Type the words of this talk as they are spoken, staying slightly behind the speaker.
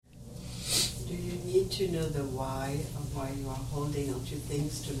need to know the why of why you are holding on to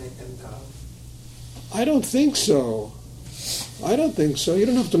things to let them go. I don't think so. I don't think so. You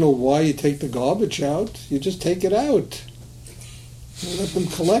don't have to know why you take the garbage out. You just take it out. You let them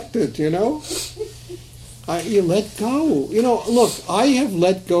collect it, you know? You let go. You know, look, I have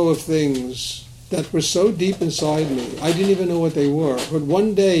let go of things that were so deep inside me, I didn't even know what they were. But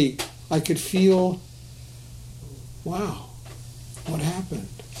one day, I could feel, wow, what happened?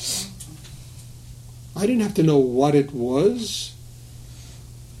 I didn't have to know what it was.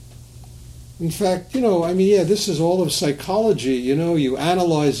 In fact, you know, I mean, yeah, this is all of psychology, you know, you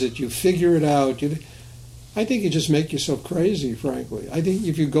analyze it, you figure it out. I think you just make yourself crazy, frankly. I think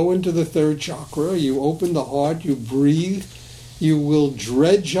if you go into the third chakra, you open the heart, you breathe, you will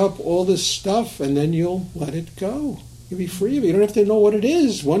dredge up all this stuff, and then you'll let it go. You'll be free of it. You don't have to know what it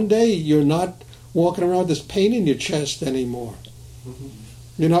is. One day, you're not walking around with this pain in your chest anymore. Mm-hmm.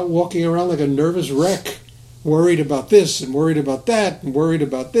 You're not walking around like a nervous wreck, worried about this and worried about that and worried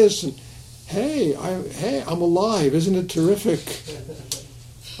about this. And hey, I'm alive. Isn't it terrific?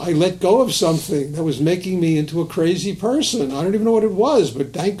 I let go of something that was making me into a crazy person. I don't even know what it was,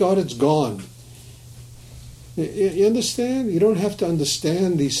 but thank God it's gone. You understand? You don't have to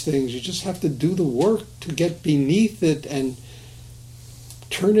understand these things. You just have to do the work to get beneath it and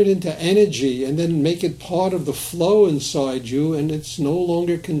turn it into energy and then make it part of the flow inside you, and it's no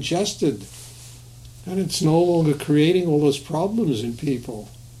longer congested. And it's no longer creating all those problems in people.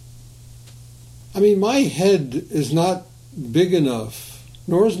 I mean, my head is not big enough,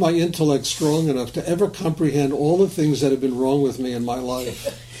 nor is my intellect strong enough to ever comprehend all the things that have been wrong with me in my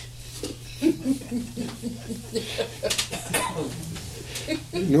life.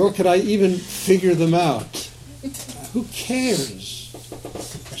 Nor could I even figure them out. Who cares?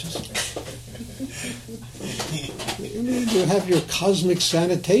 You need to have your cosmic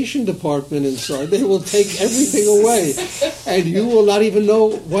sanitation department inside. They will take everything away, and you will not even know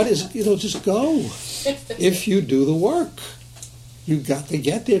what is. You know, just go. If you do the work, you got to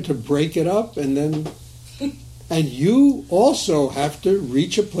get there to break it up, and then. And you also have to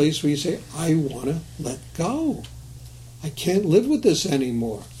reach a place where you say, I want to let go. I can't live with this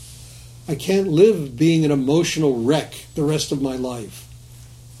anymore. I can't live being an emotional wreck the rest of my life.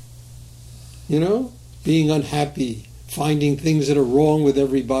 You know? Being unhappy, finding things that are wrong with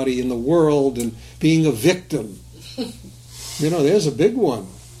everybody in the world, and being a victim. You know, there's a big one.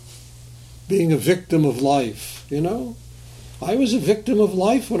 Being a victim of life, you know? I was a victim of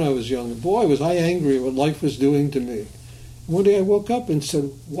life when I was young. Boy, was I angry at what life was doing to me. One day I woke up and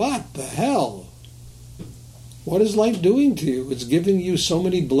said, what the hell? What is life doing to you? It's giving you so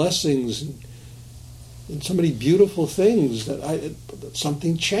many blessings and so many beautiful things that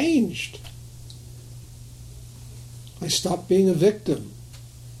something changed. I stopped being a victim.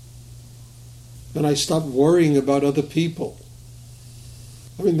 And I stopped worrying about other people.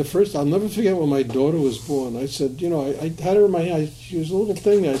 I mean, I'll never forget when my daughter was born. I said, you know, I had her in my hand. She was a little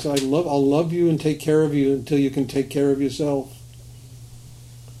thing. I said, I'll love you and take care of you until you can take care of yourself.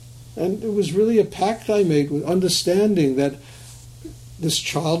 And it was really a pact I made with understanding that this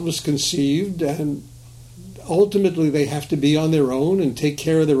child was conceived and ultimately they have to be on their own and take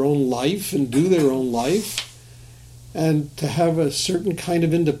care of their own life and do their own life. And to have a certain kind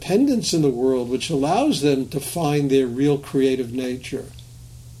of independence in the world which allows them to find their real creative nature.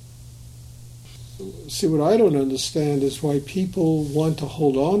 See, what I don't understand is why people want to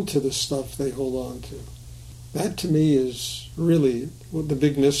hold on to the stuff they hold on to. That to me is really the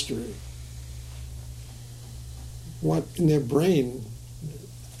big mystery. What in their brain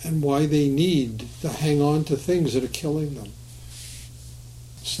and why they need to hang on to things that are killing them.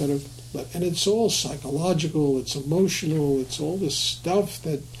 And it's all psychological, it's emotional, it's all this stuff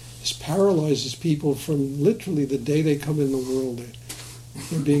that paralyzes people from literally the day they come in the world.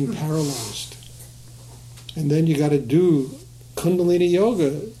 They're being paralyzed. And then you got to do Kundalini Yoga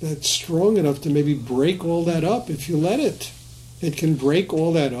that's strong enough to maybe break all that up if you let it. It can break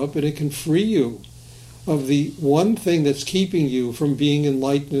all that up and it can free you of the one thing that's keeping you from being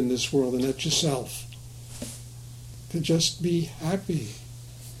enlightened in this world, and that's yourself. To just be happy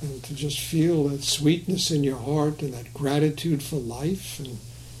and to just feel that sweetness in your heart and that gratitude for life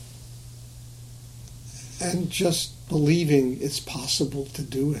and just believing it's possible to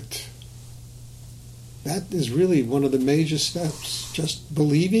do it. That is really one of the major steps, just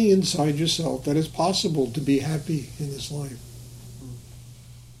believing inside yourself that it's possible to be happy in this life.